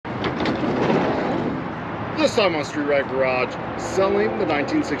This time on Street Ride Garage, selling the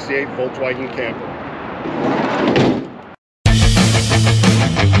 1968 Volkswagen camper.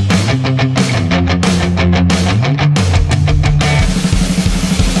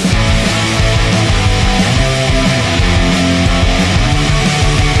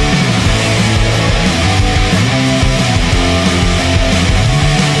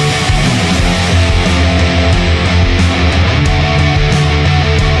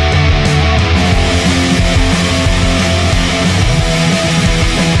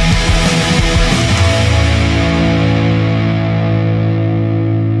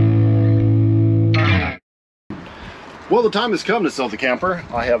 Well, the time has come to sell the camper.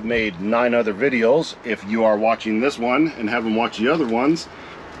 I have made 9 other videos. If you are watching this one and haven't watched the other ones,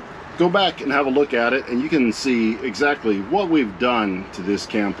 go back and have a look at it and you can see exactly what we've done to this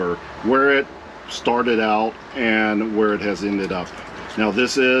camper, where it started out and where it has ended up. Now,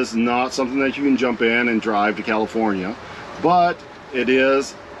 this is not something that you can jump in and drive to California, but it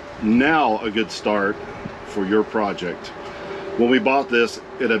is now a good start for your project. When we bought this,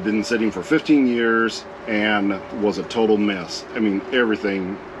 it had been sitting for 15 years and was a total mess. I mean,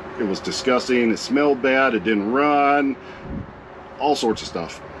 everything. It was disgusting, it smelled bad, it didn't run, all sorts of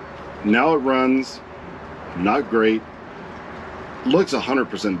stuff. Now it runs, not great, looks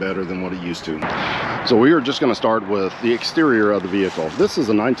 100% better than what it used to. So we are just going to start with the exterior of the vehicle. This is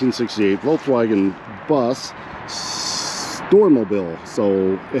a 1968 Volkswagen bus doormobile.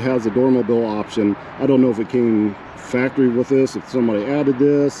 So it has a doormobile option. I don't know if it came factory with this, if somebody added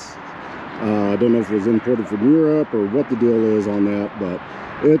this. I don't know if it was imported from Europe or what the deal is on that, but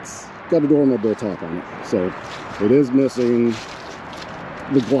it's got a doormobile top on it. So it is missing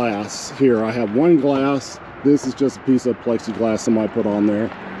the glass here. I have one glass. This is just a piece of plexiglass somebody put on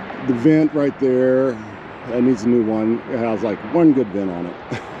there. The vent right there, that needs a new one. It has like one good vent on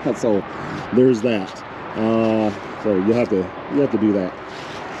it. So there's that. So you have to do that.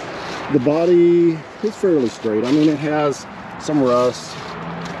 The body is fairly straight. I mean, it has some rust,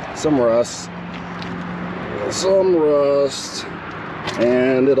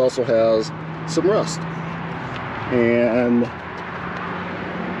 and it also has some rust and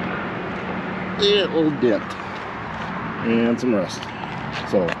a little dent and some rust.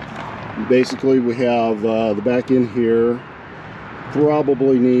 So basically we have the back end here,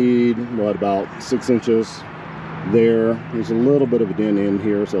 probably need what, about 6 inches there. There's a little bit of a dent in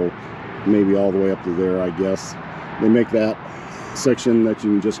here, so maybe all the way up to there, I guess. They make that section that you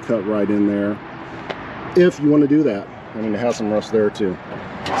can just cut right in there if you want to do that. I mean, it has some rust there too.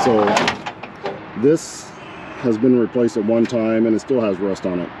 So this has been replaced at one time and it still has rust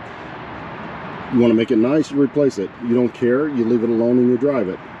on it. You want to make it nice, you replace it. You don't care, you leave it alone and you drive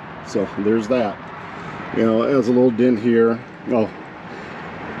it. So there's that. You know, it has a little dent here. Oh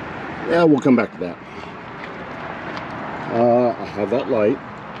yeah, we'll come back to that. I have that light.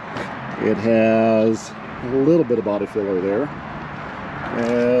 It has a little bit of body filler there.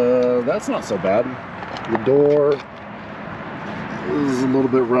 That's not so bad. The door is a little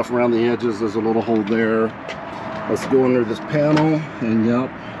bit rough around the edges. There's a little hole there. Let's go under this panel, and yep,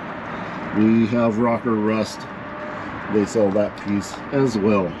 we have rocker rust. They sell that piece as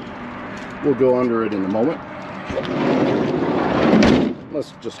well. We'll go under it in a moment.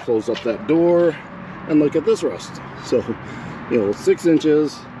 Let's just close up that door and look at this rust. So, you know, 6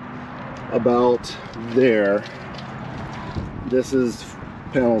 inches about there. This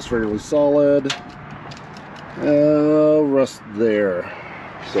panel's fairly solid. Rust there.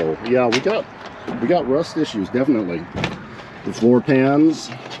 So yeah, we got rust issues, definitely. The floor pans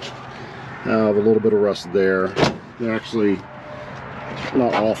have a little bit of rust there. They're actually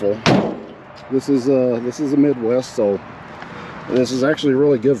not awful. This is a Midwest, so this is actually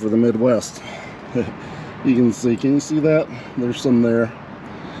really good for the Midwest. You can you see that? There's some there.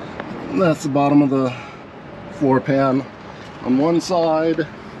 That's the bottom of the floor pan on one side,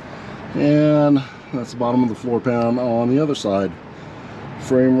 and that's the bottom of the floor pan on the other side.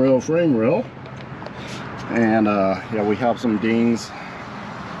 Frame rail. And yeah, we have some dings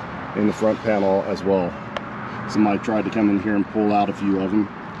in the front panel as well. Somebody tried to come in here and pull out a few of them,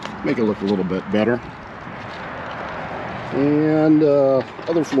 make it look a little bit better. And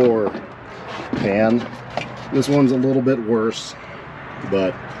other floor pan. This one's a little bit worse,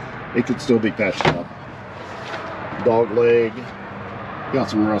 but it could still be patched up. Dog leg, got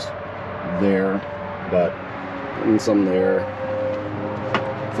some rust there, but and some there.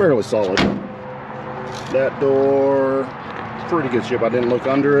 Fairly solid. That door, pretty good shape. I didn't look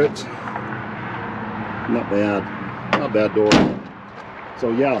under it. Not bad door.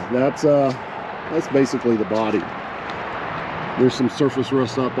 So yeah, that's basically the body. There's some surface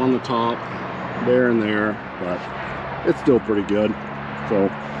rust up on the top. there and there, but it's still pretty good. So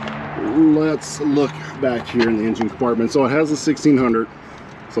let's look back here in the engine compartment. So it has a 1600,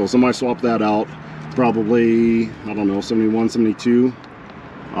 so somebody swapped that out, probably, I don't know, 71, 72.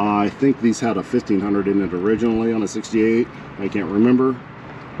 I think these had a 1500 in it originally on a 68. I can't remember,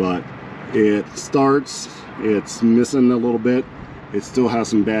 but it starts, it's missing a little bit. It still has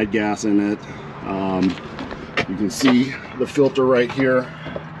some bad gas in it. You can see the filter right here.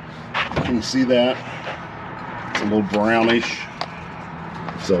 Can you see that? It's a little brownish.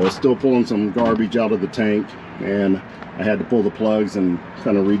 So it's still pulling some garbage out of the tank, and I had to pull the plugs and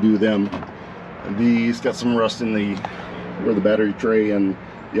kind of redo them. And these got some rust in the where the battery tray and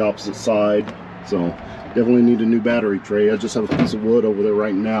the opposite side. So definitely need a new battery tray. I just have a piece of wood over there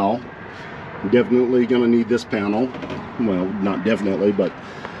right now. Definitely gonna need this panel. Well, not definitely, but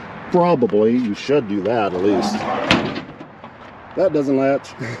probably you should do that at least. That doesn't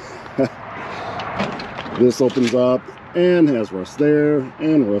latch. This opens up and has rust there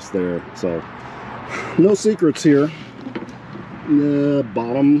and rust there. So no secrets here. The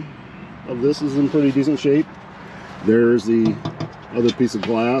bottom of this is in pretty decent shape. There's the other piece of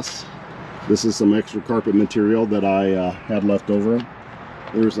glass. This is some extra carpet material that I had left over.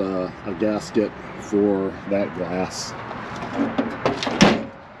 There's a gasket for that glass.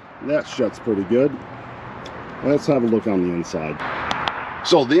 That shuts pretty good. Let's have a look on the inside.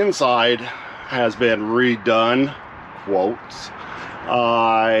 So the inside has been redone, quotes.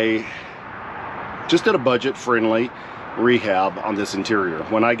 I just did a budget-friendly rehab on this interior.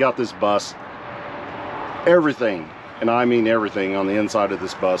 When I got this bus, everything, and I mean everything on the inside of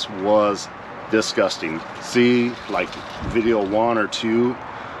this bus was disgusting. See like video 1 or 2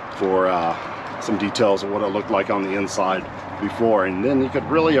 for some details of what it looked like on the inside before, and then you could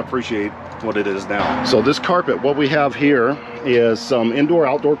really appreciate what it is now. So this carpet, what we have here is some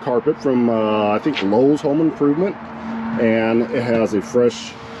indoor-outdoor carpet from I think Lowe's Home Improvement, and it has a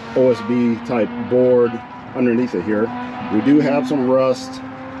fresh OSB type board underneath it here. We do have some rust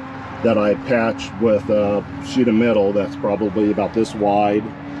that I patched with a sheet of metal that's probably about this wide.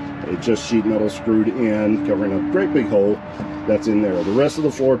 It's just sheet metal screwed in, covering a great big hole that's in there. The rest of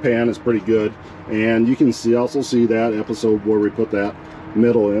the floor pan is pretty good, and you can see also see that episode where we put that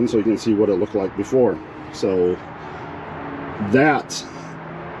metal in, so you can see what it looked like before. So that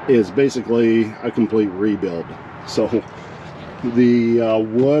is basically a complete rebuild. So the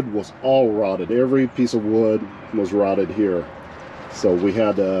wood was all rotted. Every piece of wood was rotted here. So we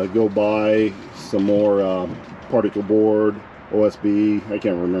had to go buy some more particle board, OSB, I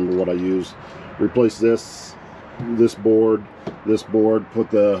can't remember what I used. Replace this board,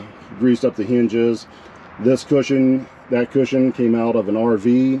 greased up the hinges. This cushion, that cushion came out of an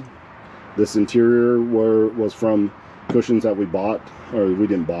RV. This interior was from cushions that we bought, or we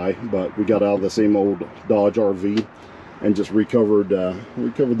didn't buy, but we got out of the same old Dodge RV and just recovered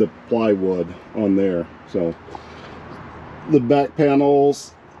the plywood on there. So the back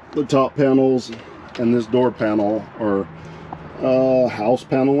panels, the top panels, and this door panel are house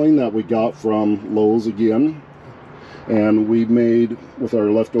paneling that we got from Lowe's again, and we made with our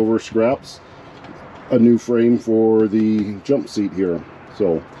leftover scraps a new frame for the jump seat here.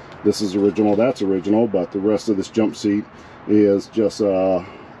 So this is original, that's original, but the rest of this jump seat is just a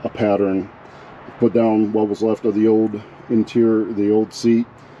pattern. Put down what was left of the old interior, the old seat,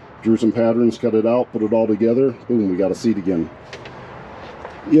 drew some patterns, cut it out, put it all together, boom, we got a seat again.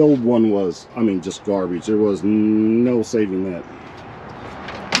 The old one was, I mean, just garbage. There was no saving that.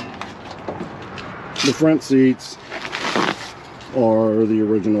 The front seats are the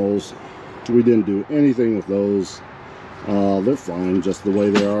originals. We didn't do anything with those. They're fine just the way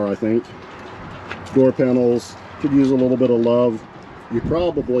they are, I think. Door panels could use a little bit of love. You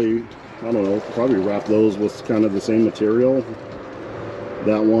probably, I don't know, probably wrap those with kind of the same material.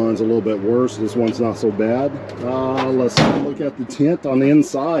 That one's a little bit worse. This one's not so bad. Let's look at the tint on the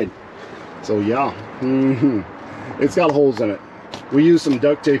inside. So yeah, it's got holes in it. We used some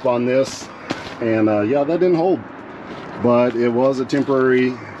duct tape on this, and yeah, that didn't hold. But it was a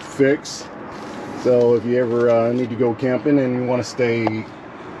temporary fix. So if you ever need to go camping and you want to stay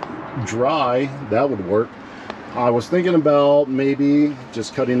dry, that would work. I was thinking about maybe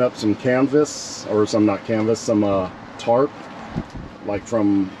just cutting up some canvas, or some, not canvas, some tarp, like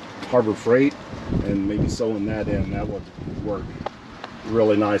from Harbor Freight, and maybe sewing that in. That would work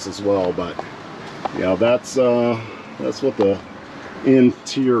really nice as well. But yeah, that's what the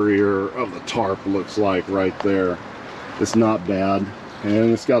interior of the tarp looks like right there. It's not bad,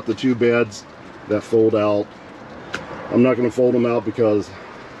 and it's got the 2 beds that fold out. I'm not going to fold them out because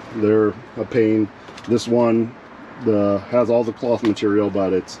they're a pain. This one has all the cloth material,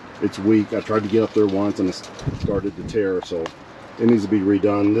 but it's weak. I tried to get up there once and it started to tear, so it needs to be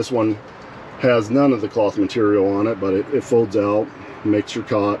redone. This one has none of the cloth material on it, but it folds out, makes your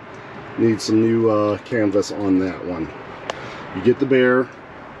cot. Needs some new canvas on that one. You get the bear.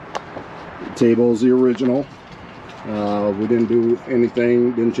 The table is the original. We didn't do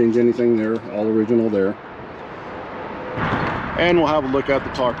anything, didn't change anything there. All original there. And we'll have a look at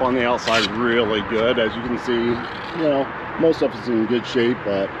the tarp on the outside. Really good. As you can see, you know, most of it's in good shape,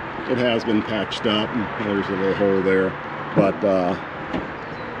 but it has been patched up. There's a little hole there. But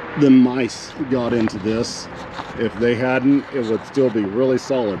the mice got into this. If they hadn't, it would still be really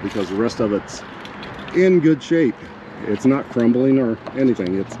solid because the rest of it's in good shape. It's not crumbling or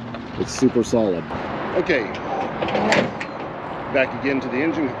anything. It's super solid. Okay, back again to the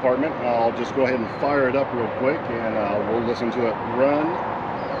engine compartment. I'll just go ahead and fire it up real quick, and we'll listen to it run,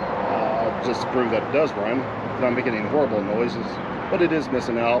 just to prove that it does run. It's not making any horrible noises, but it is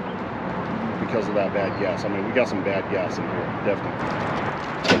missing out because of that bad gas. I mean, we got some bad gas in here, definitely.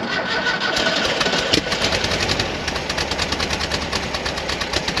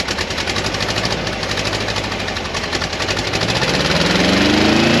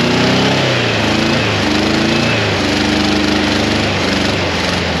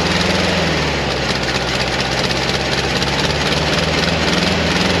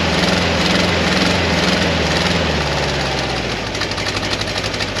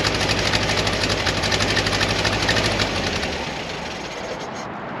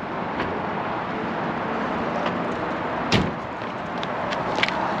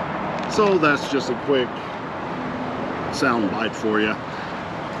 So that's just a quick sound bite for you.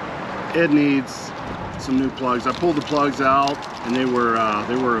 It needs some new plugs. I pulled the plugs out and they were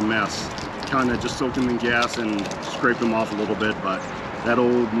a mess. Kind of just soaked them in gas and scraped them off a little bit, but that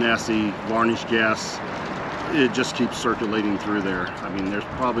old nasty varnish gas, it just keeps circulating through there. I mean, there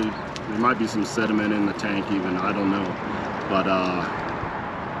might be some sediment in the tank even, I don't know. But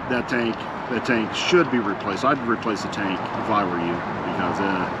that tank should be replaced. I'd replace the tank if I were you,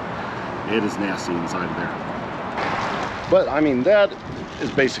 because it is nasty inside of there. But I mean, that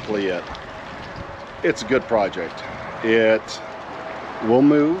is basically it. It's a good project. It will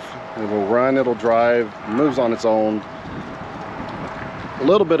move, it will run, it'll drive, it moves on its own. A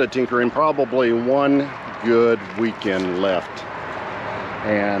little bit of tinkering, probably one good weekend left,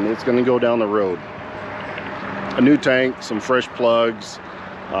 and it's going to go down the road. A new tank, some fresh plugs,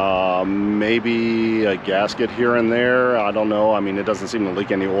 maybe a gasket here and there. I don't know. I mean, it doesn't seem to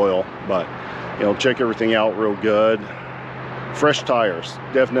leak any oil, but you know, check everything out real good. Fresh tires,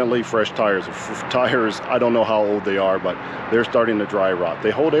 definitely fresh tires. Tires, I don't know how old they are, but they're starting to dry rot.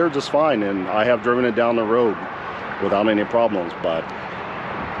 They hold air just fine, and I have driven it down the road without any problems, but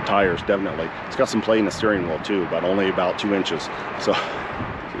tires, definitely. It's got some play in the steering wheel too, but only about 2 inches. So,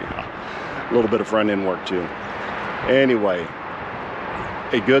 yeah, a little bit of front end work too. Anyway,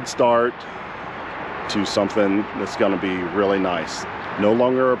 a good start to something that's going to be really nice. No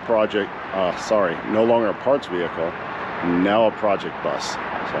longer a no longer a parts vehicle, now a project bus.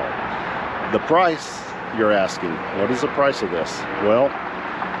 So the price you're asking, what is the price of this? Well,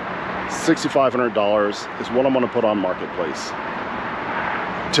 $6,500 is what I'm going to put on Marketplace.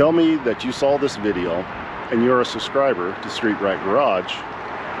 Tell me that you saw this video and you're a subscriber to Street Rat Garage,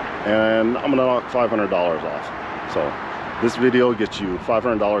 and I'm going to knock $500 off. So this video gets you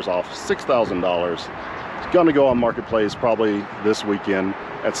 $500 off $6,000. It's going to go on Marketplace probably this weekend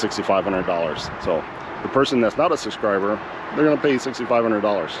at $6,500. So the person that's not a subscriber, they're going to pay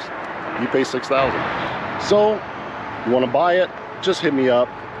 $6,500. You pay $6,000. So you want to buy it, just hit me up.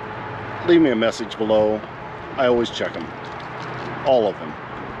 Leave me a message below. I always check them. All of them.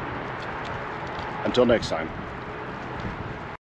 Until next time.